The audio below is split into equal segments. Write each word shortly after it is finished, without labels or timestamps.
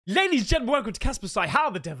Ladies and gentlemen, welcome to Caspersight. How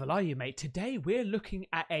the devil are you, mate? Today we're looking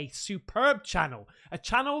at a superb channel. A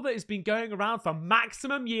channel that has been going around for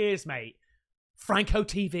maximum years, mate. Franco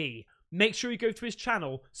TV. Make sure you go to his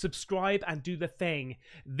channel, subscribe and do the thing.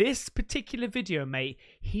 This particular video, mate,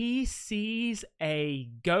 he sees a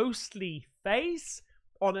ghostly face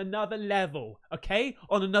on another level, okay?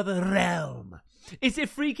 On another realm. Is it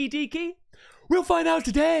freaky deaky? We'll find out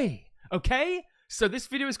today, okay? So this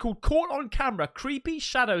video is called Caught on Camera, Creepy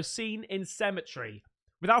Shadow Seen in Cemetery.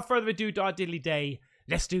 Without further ado, dar diddly day,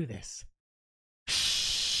 let's do this.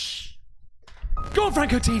 Shh. Go on,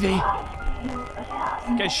 Franco TV.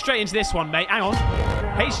 Go straight into this one, mate. Hang on.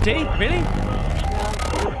 HD? Really?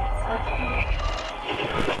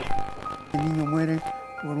 El niño muere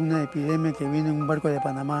por una epidemia que viene en un barco de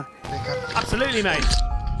Panamá. Absolutely, mate.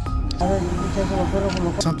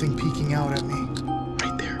 Something peeking out at me.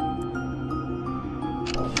 Right there.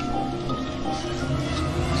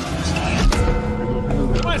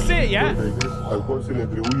 I see it, yeah? Al cual se le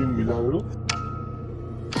atribuye un milagro.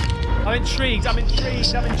 I'm intrigued, I'm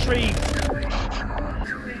intrigued, I'm intrigued. It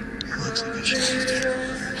looks like a shadow.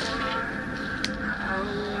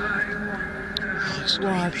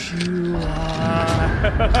 What you are.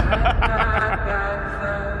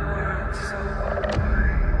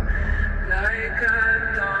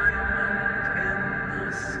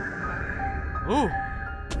 Ooh,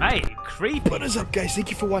 mate, creepy. What is up, guys? Thank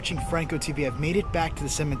you for watching Franco TV. I've made it back to the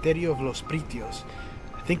Cementerio of Los Pritios.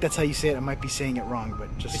 I think that's how you say it. I might be saying it wrong,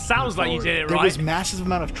 but just... It sounds like you did it right. There was massive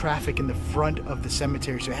amount of traffic in the front of the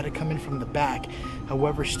cemetery, so I had to come in from the back.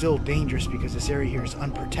 However, still dangerous because this area here is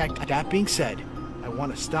unprotected. That being said, I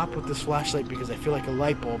want to stop with this flashlight because I feel like a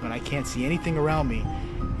light bulb and I can't see anything around me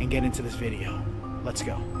and get into this video. Let's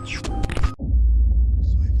go. So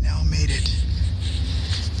I've now made it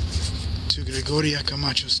to Gregoria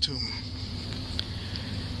Camacho's tomb.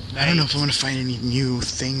 I don't know if I'm going to find any new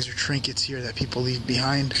things or trinkets here that people leave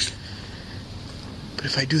behind. But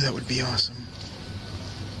if I do, that would be awesome.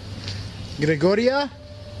 Gregoria?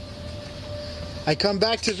 I come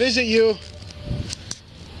back to visit you.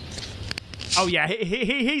 Oh yeah,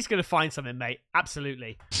 he's going to find something, mate.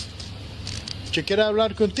 Absolutely. Yo quiero hablar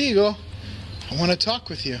contigo. I want to talk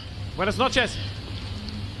with you. Buenas noches.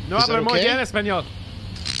 No Is that hablo muy okay? bien español.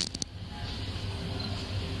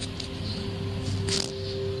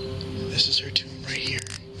 This is her tomb right here.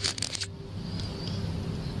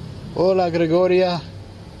 Hola, Gregoria.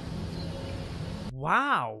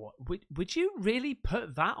 Wow. Would you really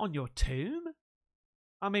put that on your tomb?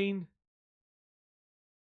 I mean,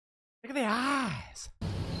 look at the eyes.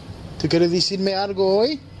 ¿Tú quieres decirme algo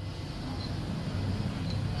hoy?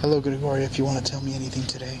 Hello, Gregoria, if you want to tell me anything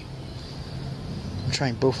today. I'm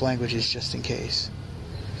trying both languages just in case.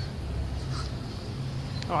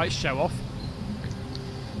 Alright, show off.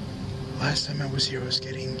 Last time I was here, I was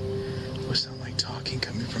getting what sounded like talking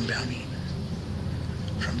coming from down here.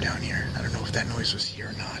 I don't know if that noise was here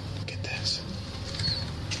or not. Look at this.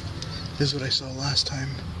 This is what I saw last time.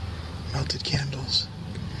 Melted candles.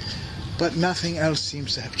 But nothing else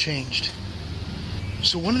seems to have changed.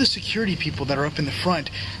 So one of the security people that are up in the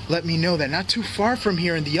front let me know that not too far from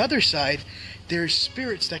here on the other side, there's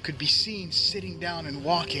spirits that could be seen sitting down and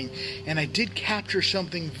walking. And I did capture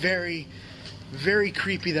something very, very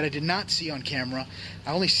creepy that I did not see on camera.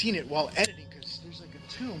 I only seen it while editing because there's like a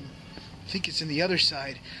tomb, I think it's in the other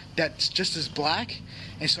side, that's just as black,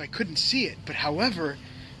 and so I couldn't see it. But however,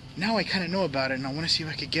 now I kind of know about it, and I want to see if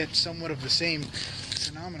I could get somewhat of the same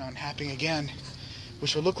phenomenon happening again,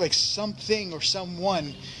 which will look like something or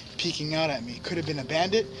someone peeking out at me. Could have been a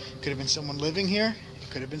bandit, could have been someone living here, it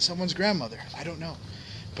could have been someone's grandmother. I don't know.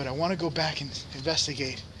 But I want to go back and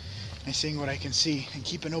investigate and see what I can see and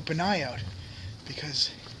keep an open eye out. Because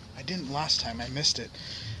I didn't last time, I missed it,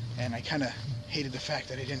 and I kind of hated the fact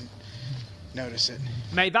that I didn't notice it.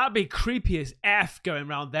 Mate, that'd be creepy as F going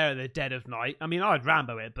around there at the dead of night. I mean, I'd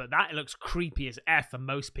Rambo it, but that looks creepy as F for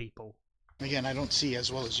most people. Again, I don't see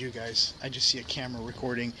as well as you guys. I just see a camera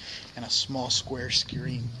recording and a small square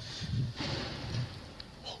screen.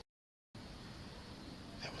 Oh.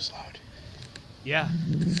 That was loud. Yeah.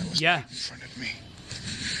 That was Yeah. right in front of me.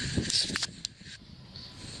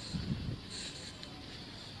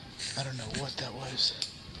 I don't know what that was.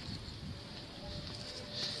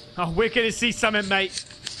 Oh, we're going to see something, mate.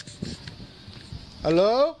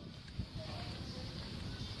 Hello?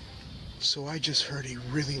 So I just heard a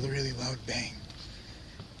really, really loud bang.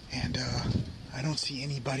 And I don't see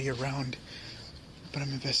anybody around, but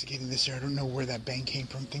I'm investigating this area. I don't know where that bang came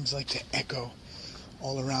from. Things like to echo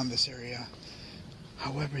all around this area.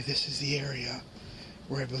 However, this is the area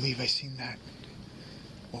where I believe I seen that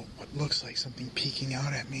well, what looks like something peeking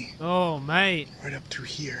out at me. Oh, mate. Right up through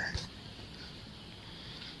here.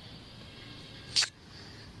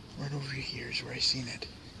 Right over here is where I seen it.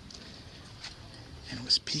 And it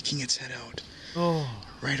was peeking its head out. Oh.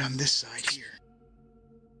 Right on this side here.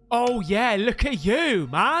 Oh, yeah. Look at you,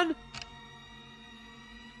 man.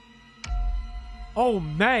 Oh,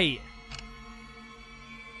 mate.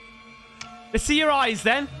 Let's see your eyes,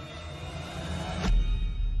 then.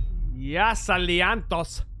 Ya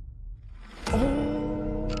saliantos. Oh.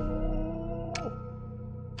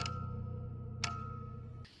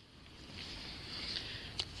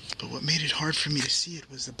 But what made it hard for me to see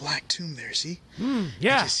it was the black tomb there, see?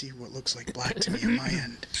 Yeah. I can see what looks like black to me on my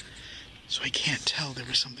end. So I can't tell there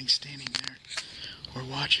was something standing there or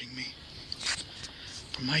watching me.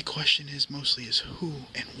 But my question is mostly is who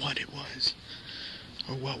and what it was.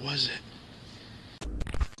 Or what was it?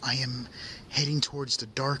 I am heading towards the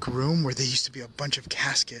dark room where there used to be a bunch of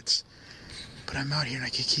caskets. But I'm out here and I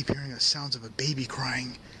can keep hearing the sounds of a baby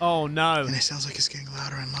crying. Oh, no. And it sounds like it's getting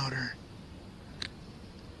louder and louder.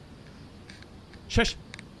 Shush.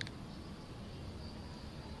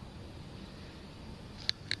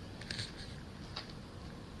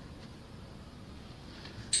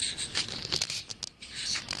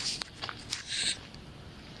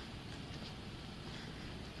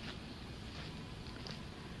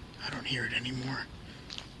 I don't hear it anymore.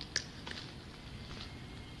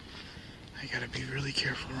 I gotta be really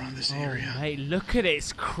careful around this area. Mate, look at it.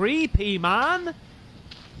 It's creepy, man.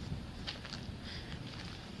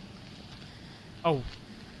 Oh,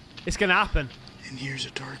 it's gonna happen. And here's a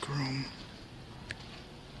dark room.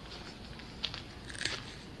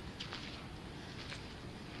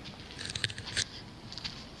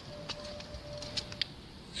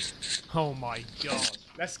 Oh my god.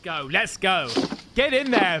 Let's go. Let's go. Get in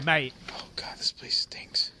there, mate. Oh god, this place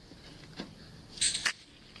stinks.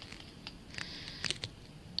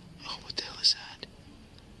 Oh, what the hell is that?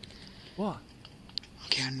 What?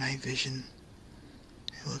 Okay, on night vision,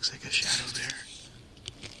 it looks like a shadow there.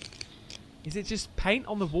 Is it just paint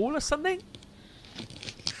on the wall or something?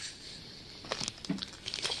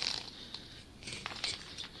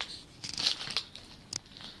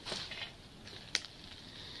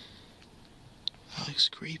 That looks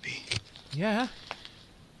creepy. Yeah.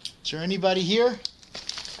 Is there anybody here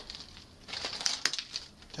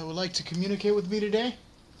that would like to communicate with me today?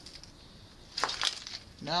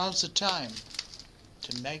 Now's the time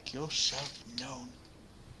to make yourself known.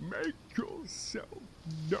 Make yourself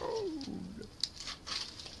known.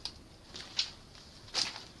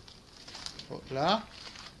 Hola?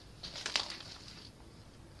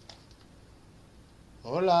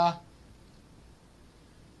 Hola?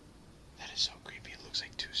 That is so creepy. It looks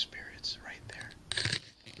like two spirits right there.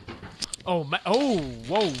 Oh, oh,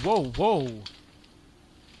 whoa, whoa, whoa.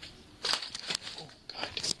 Oh, God.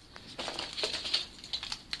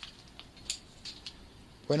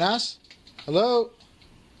 Buenas? Hello?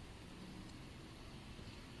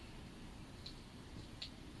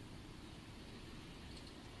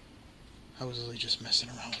 I was literally just messing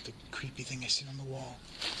around with the creepy thing I seen on the wall.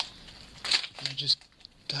 And I just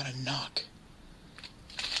got a knock.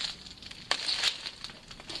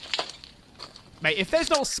 Mate, if there's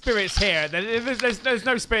no spirits here, then there's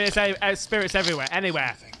no spirits spirits everywhere,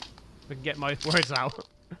 anywhere. I can get my words out.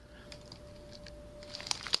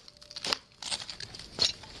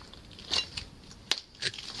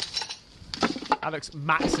 That looks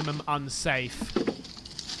maximum unsafe.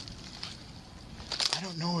 I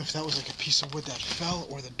don't know if that was like a piece of wood that fell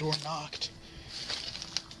or the door knocked.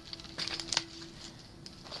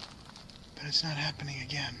 But it's not happening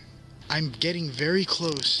again. I'm getting very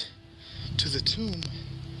close to the tomb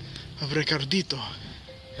of Ricardito.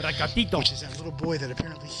 Ricardito. Which is that little boy that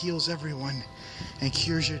apparently heals everyone and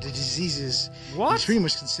cures your diseases. What? He's pretty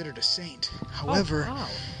much considered a saint. However, oh, wow.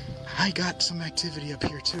 I got some activity up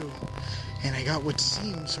here too. And I got what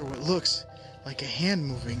seems or what looks like a hand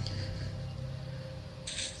moving.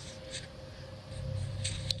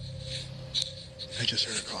 I just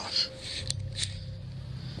heard a cough.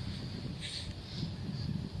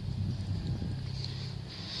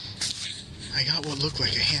 I got what looked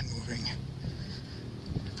like a hand moving.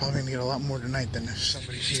 Probably gonna get a lot more tonight than if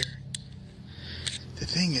somebody's here. The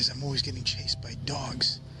thing is, I'm always getting chased by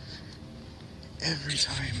dogs. Every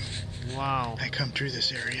time Wow. I come through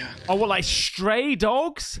this area. Oh, what, like stray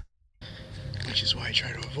dogs? Which is why I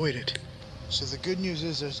try to avoid it. So the good news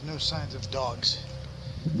is there's no signs of dogs.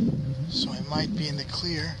 So I might be in the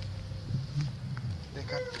clear. They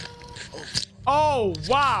got... Oh,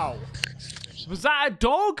 wow. Was that a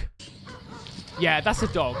dog? Yeah, that's a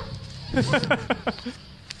dog.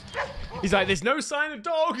 He's like, there's no sign of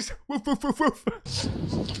dogs. Woof, woof, woof, woof.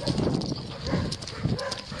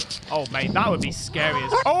 Oh, mate, that would be scary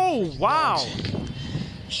as... Oh, wow.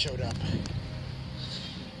 Showed up.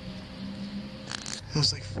 There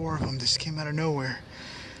was like 4 of them. This came out of nowhere.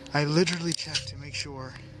 I literally checked to make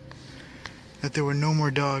sure that there were no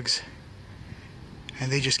more dogs.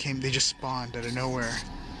 And they just spawned out of nowhere.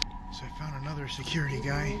 So I found another security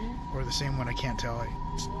guy, or the same one, I can't tell.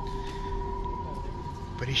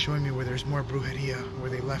 But he's showing me where there's more brujeria, where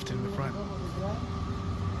they left in the front.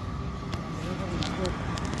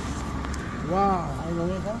 Wow.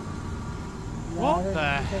 What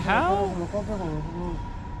the hell?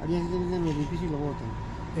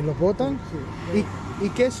 ¿Y lo botan? ¿Y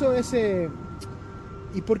qué eso ese?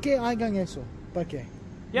 ¿Y por qué hagan eso? ¿Para qué?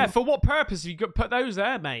 Yeah, for what purpose have you put those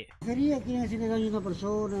there, mate? ¿Pero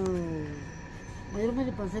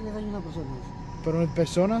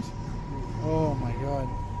personas? Oh my god.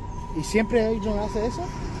 ¿Y siempre ellos hacen eso?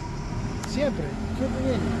 Siempre.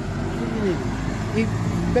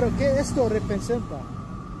 ¿Pero qué esto representa?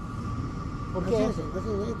 ¿Por qué eso?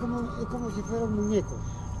 Es como si fueran muñecos.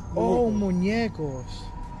 Oh, muñecos.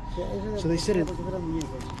 So they said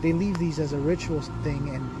they leave these as a ritual thing,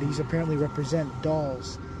 and these apparently represent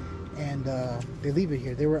dolls, and they leave it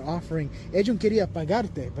here. They were offering. Ellos querían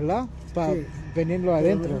pagarte, ¿verdad? Para venirlo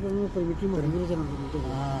adentro.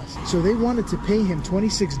 So they wanted to pay him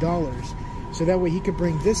 $26, so that way he could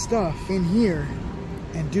bring this stuff in here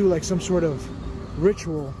and do like some sort of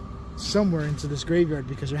ritual somewhere into this graveyard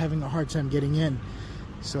because they're having a hard time getting in.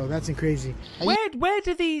 So that's crazy. Where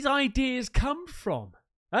do these ideas come from?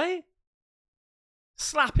 Eh?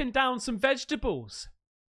 Slapping down some vegetables.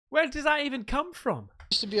 Where does that even come from? I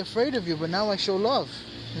used to be afraid of you, but now I show love.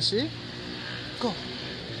 You see? Go.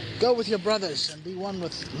 Go with your brothers and be one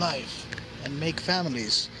with life and make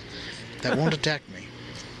families that won't attack me.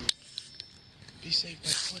 Be safe,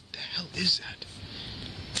 but what the hell is that?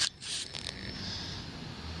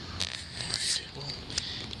 Alright, well,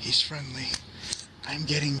 he's friendly. I'm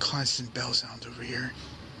getting constant bell sounds over here.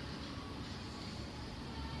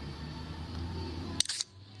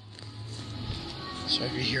 So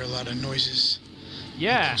if you hear a lot of noises,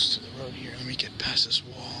 yeah. Close to the road here. Let me get past this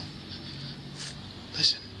wall.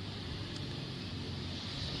 Listen.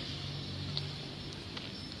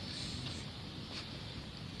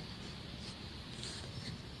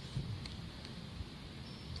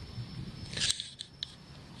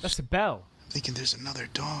 That's a bell. I'm thinking there's another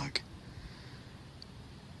dog.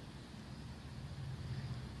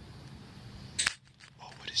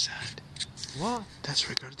 Oh, what is that? What? That's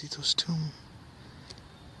Ricardito's tomb.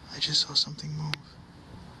 I just saw something move.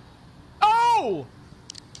 Oh!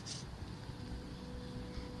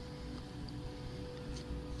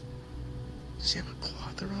 Does he have a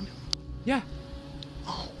cloth around him? Yeah.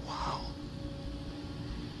 Oh, wow.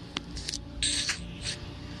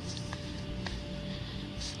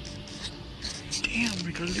 Damn,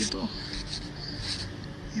 Ricardito.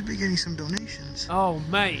 You've been getting some donations. Oh,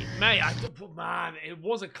 mate, man, it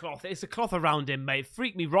was a cloth. It's a cloth around him, mate.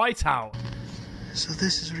 Freaked me right out. So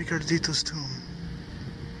this is Ricardito's tomb.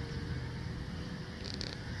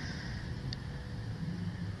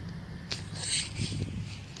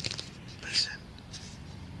 Listen.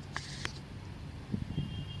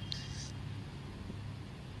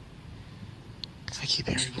 I keep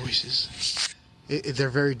hearing voices. They're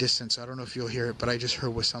very distant, so I don't know if you'll hear it, but I just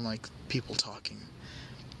heard what sound like people talking.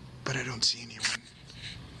 But I don't see anyone.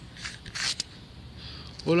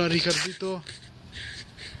 Hola, Ricardito.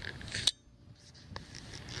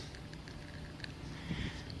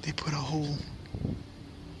 They put a whole,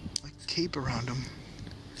 like, tape around him.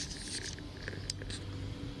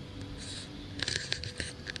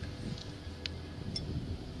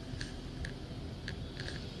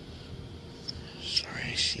 Sorry,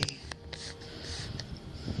 I see.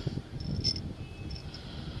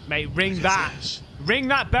 Mate, ring that. Ring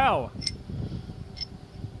that bell.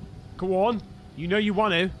 Go on. You know you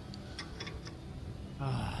want to.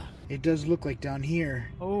 It does look like down here.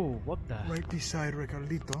 Oh, what the? Right beside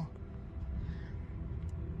Ricardito.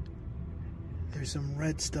 There's some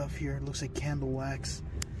red stuff here. It looks like candle wax.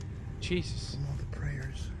 Jesus. From all the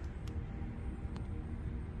prayers.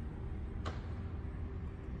 What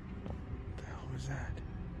the hell was that?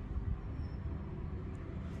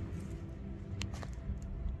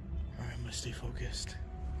 Alright, I'm gonna stay focused.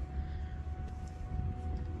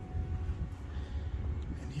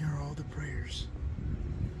 And here are all the prayers.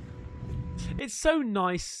 It's so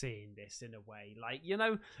nice seeing this in a way. Like, you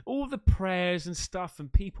know, all the prayers and stuff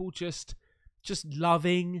and people just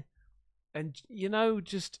loving and, you know,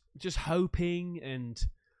 just hoping, and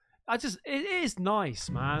it is nice,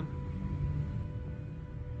 man.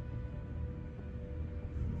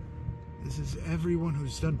 This is everyone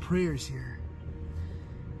who's done prayers here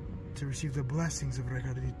to receive the blessings of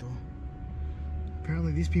Ricardito.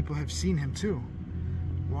 Apparently these people have seen him too,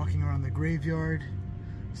 walking around the graveyard,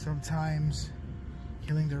 sometimes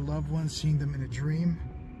killing their loved ones, seeing them in a dream.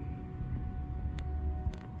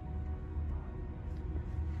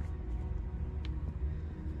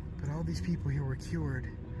 But all these people here were cured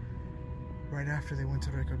right after they went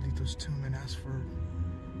to Ricardito's tomb and asked for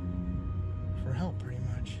help, pretty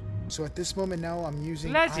much. So at this moment now, I'm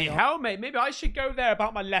using... Bloody hell, mate. Maybe I should go there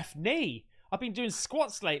about my left knee. I've been doing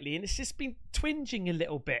squats lately, and it's just been twinging a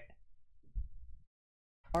little bit.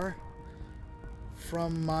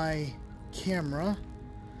 From my camera.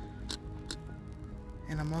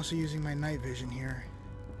 And I'm also using my night vision here.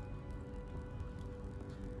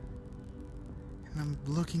 And I'm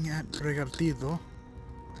looking at Ricardito,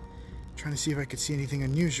 trying to see if I could see anything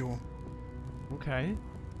unusual. Okay.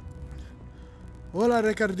 Hola,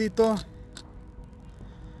 Ricardito.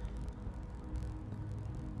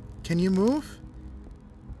 Can you move?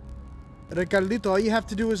 Ricardito, all you have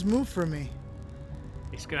to do is move for me.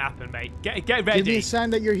 It's gonna happen, mate. Get ready. Give me a sign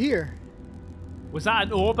that you're here. Was that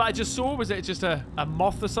an orb that I just saw? Was it just a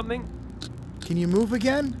moth or something? Can you move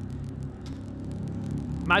again?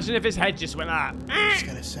 Imagine if his head just went like that. It's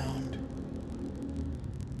got a sound.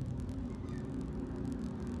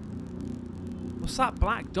 What's that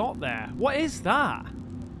black dot there? What is that?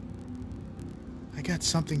 I got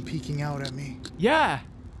something peeking out at me. Yeah.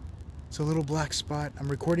 It's a little black spot. I'm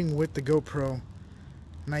recording with the GoPro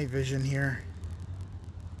night vision here.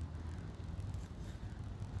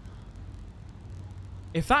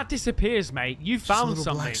 If that disappears, mate, you found Just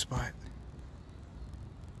a little something. black spot.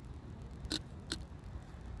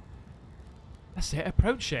 That's it.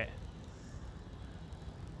 Approach it.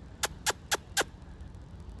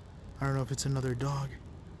 I don't know if it's another dog.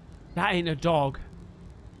 That ain't a dog.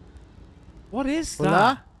 What is Hola?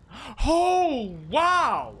 that? Oh,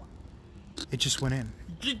 wow. It just went in.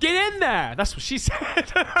 Get in there. That's what she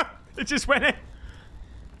said. It just went in.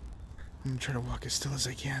 I'm gonna try to walk as still as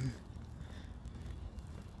I can.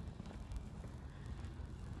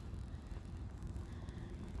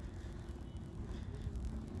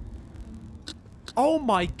 Oh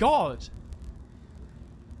my god.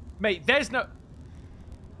 Mate, there's no...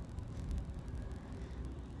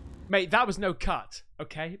 Mate, that was no cut,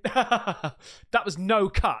 okay? That was no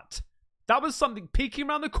cut. That was something peeking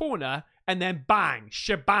around the corner and then bang,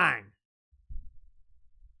 shebang.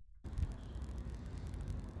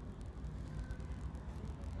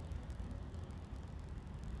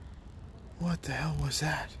 What the hell was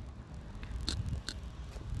that?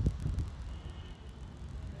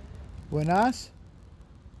 Buenas?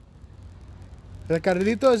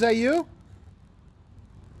 Ricardito, is that you?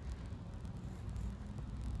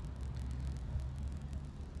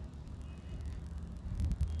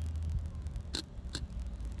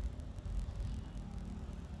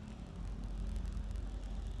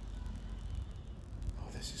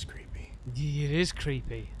 Oh, this is creepy. It is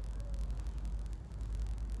creepy.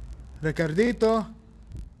 Ricardito.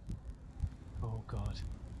 Oh god.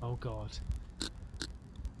 Oh god.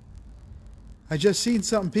 I just seen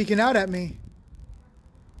something peeking out at me.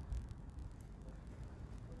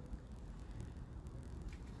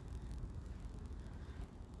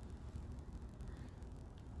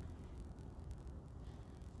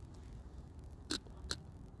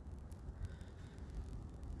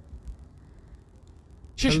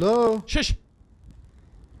 Shush. Hello? Shush.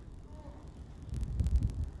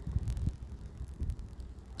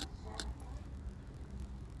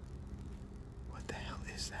 What the hell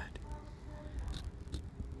is that?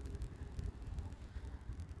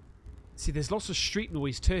 See, there's lots of street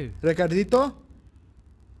noise too. Ricardito?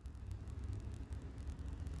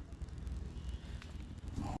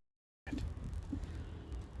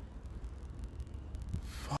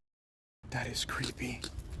 Fuck. That is creepy.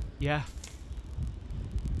 Yeah.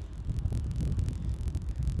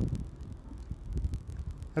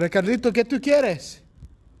 Ricardito, ¿qué tú quieres?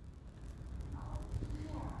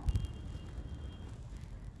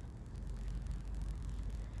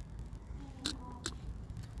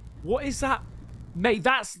 What is that? Mate,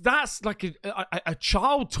 that's like a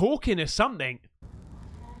child talking or something.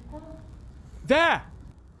 There!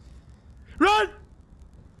 Run!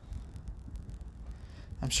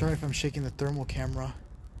 I'm sorry if I'm shaking the thermal camera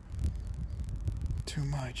too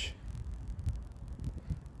much.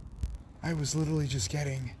 I was literally just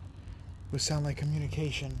getting what sound like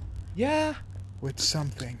communication Yeah. with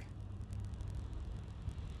something.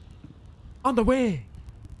 On the way.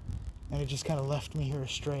 And it just kind of left me here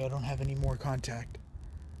astray. I don't have any more contact.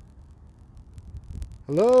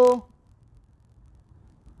 Hello?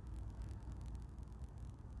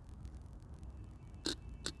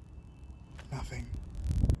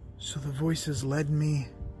 So the voices led me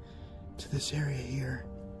to this area here.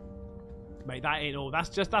 Mate, that ain't all. That's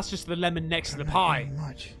just the lemon next to the I'm not pie. hearing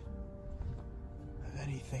much of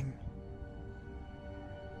anything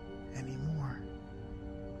anymore.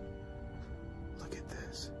 Look at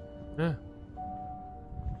this. Yeah.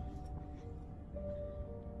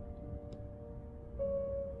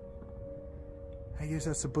 I guess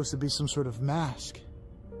that's supposed to be some sort of mask.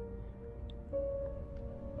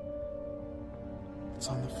 It's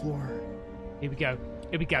on the floor. Here we go.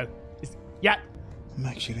 Here we go. Yeah. I'm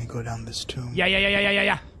actually gonna go down this tomb.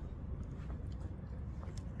 Yeah.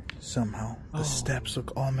 Somehow the steps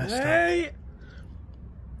look all messed up. Hey!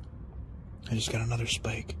 I just got another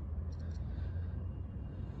spike.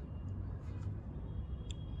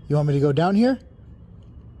 You want me to go down here?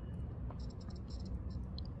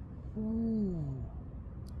 Ooh.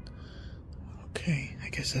 Okay, I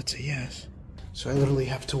guess that's a yes. So I literally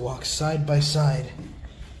have to walk side by side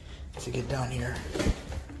to get down here.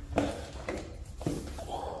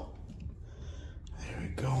 Whoa. There we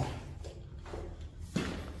go.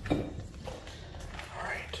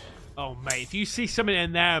 Alright. Oh, mate, if you see something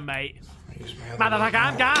in there, mate. Use my other leg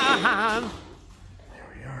now. Motherfucking There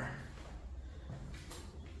we are.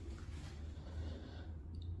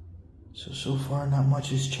 So far not much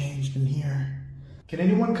has changed in here. Can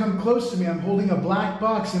anyone come close to me? I'm holding a black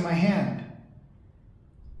box in my hand.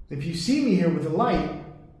 If you see me here with a light,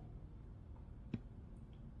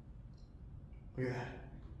 look at that.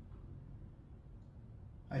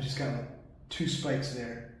 I just got like 2 spikes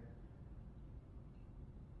there.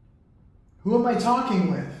 Who am I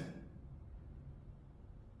talking with?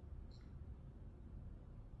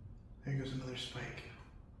 There goes another spike.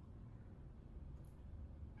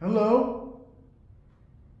 Hello?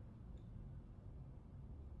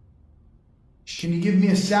 Can you give me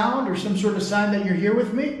a sound or some sort of sign that you're here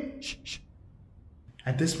with me? Shh.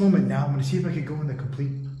 At this moment now, I'm going to see if I can go in the complete...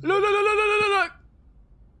 Look.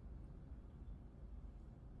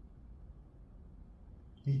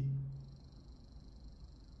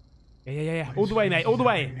 Yeah. All the way, mate. All the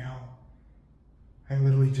way. Now, I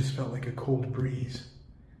literally just felt like a cold breeze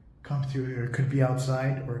come through here. It could be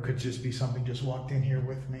outside, or it could just be something just walked in here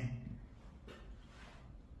with me.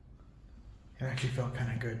 It actually felt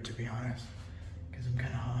kind of good, to be honest, because I'm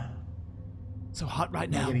kind of hot. So hot right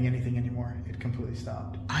Not now. getting anything anymore. It completely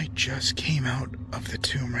stopped. I just came out of the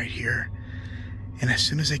tomb right here, and as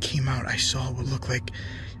soon as I came out, I saw what looked like,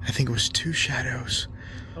 I think it was 2 shadows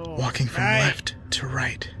walking from left to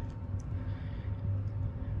right.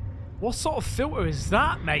 What sort of filter is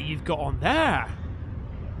that, mate, you've got on there?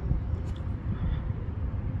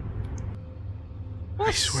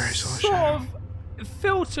 I swear I saw a What shadow. sort of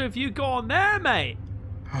filter have you got on there, mate?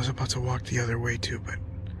 I was about to walk the other way too, but...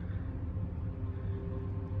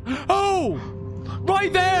 Oh! Look.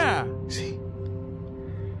 Right there! See?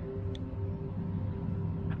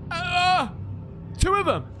 2 of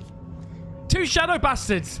them! 2 shadow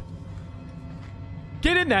bastards!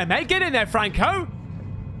 Get in there, mate! Get in there, Franco!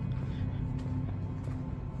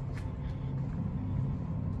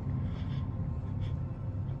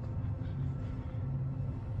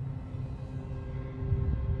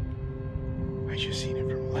 I just seen it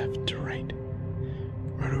from left to right.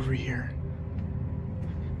 Right over here.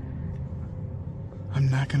 I'm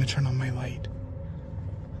not gonna turn on my light.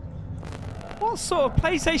 What sort of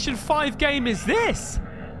PlayStation 5 game is this?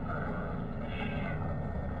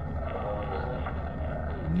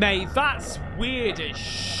 Mate, that's weird as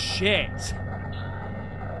shit.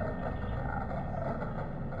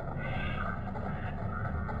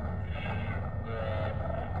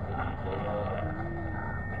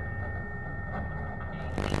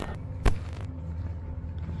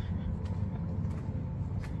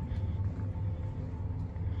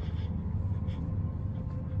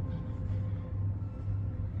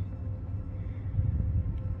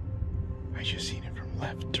 I just seen it from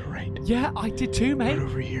left to right. Yeah, I did too, mate. Right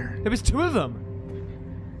over here. There was 2 of them.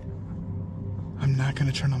 I'm not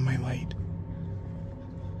gonna turn on my light.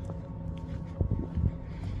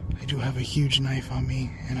 I do have a huge knife on me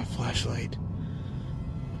and a flashlight.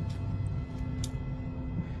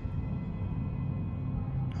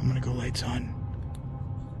 I'm gonna go lights on.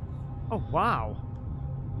 Oh, wow.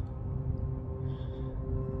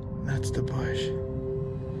 That's the bush.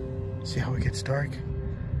 See how it gets dark?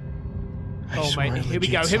 I Oh, swear I mate, here we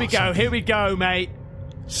legit go, saw here we go, something. here we go, mate.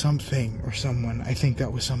 Something or someone. I think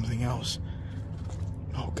that was something else.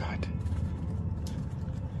 Oh, God.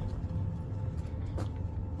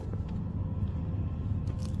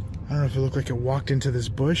 I don't know if it looked like it walked into this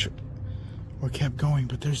bush or kept going,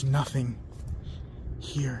 but there's nothing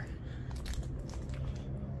here.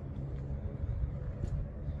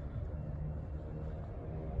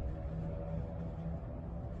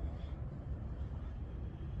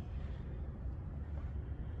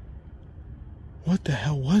 What the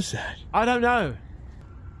hell was that? I don't know.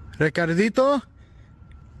 Ricardito?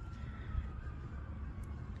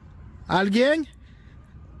 Alguien?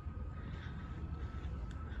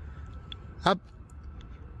 Up.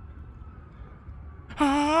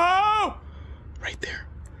 Oh! Right there.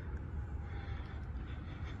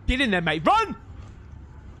 Get in there, mate. Run!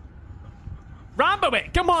 Rambo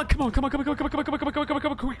it! Come on, come on, come on, come on, come on, come on, come on, come on, come on,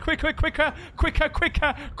 come on, come on, quicker, quicker, quicker,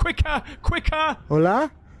 quicker, quicker, quicker.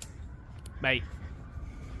 Hola? Mate.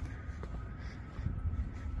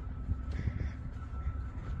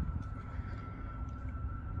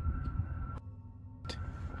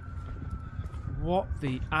 What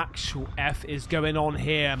the actual F is going on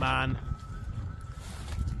here, man?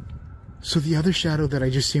 So the other shadow that I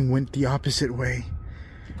just seen went the opposite way.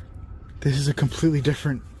 This is a completely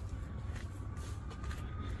different...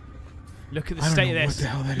 Look at the state of this. What the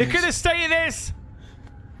hell that Look is. at the state of this.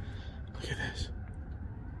 Look at this.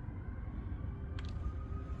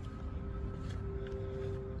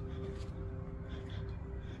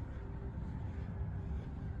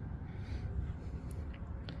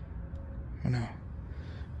 Oh no.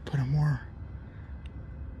 Put a more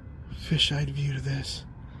fish-eyed view to this.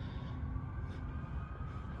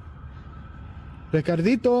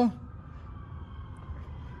 Ricardito!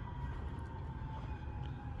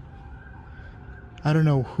 I don't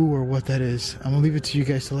know who or what that is. I'm gonna leave it to you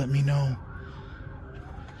guys to let me know.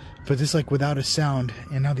 But this like without a sound,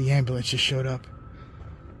 and now the ambulance just showed up.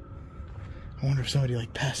 I wonder if somebody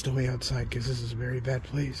like passed away outside, because this is a very bad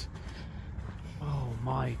place. Oh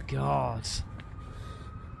my god.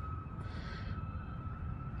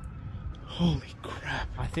 Holy crap.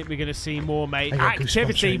 I think we're gonna see more, mate. I got goosebumps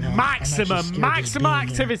Activity, right now. I'm maximum, actually scared just maximum being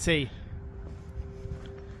here. activity.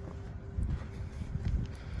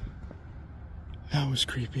 That was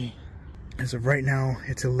creepy. As of right now,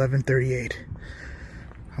 it's 11:38.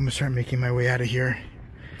 I'm gonna start making my way out of here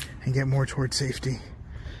and get more towards safety.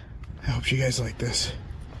 I hope you guys like this.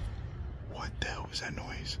 What the hell was that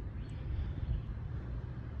noise?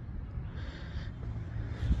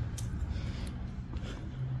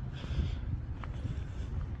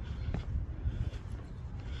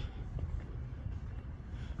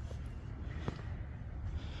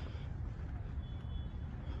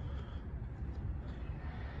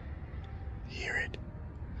 Hear it?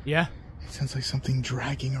 Yeah. It sounds like something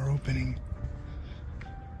dragging or opening.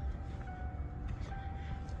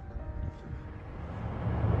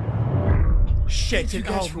 Shit. Thank you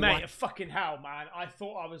guys for Mate, fucking hell, man. I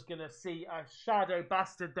thought I was gonna see a shadow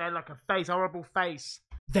bastard there, like a face, horrible face.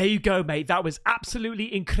 There you go, mate. That was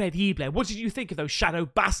absolutely incredible. What did you think of those shadow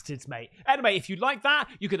bastards, mate? Anyway, if you like that,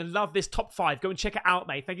 you're gonna love this top 5. Go and check it out,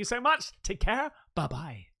 mate. Thank you so much. Take care.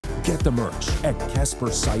 Bye-bye. Get the merch at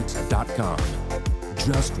Caspersight.com.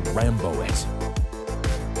 Just Rambo it.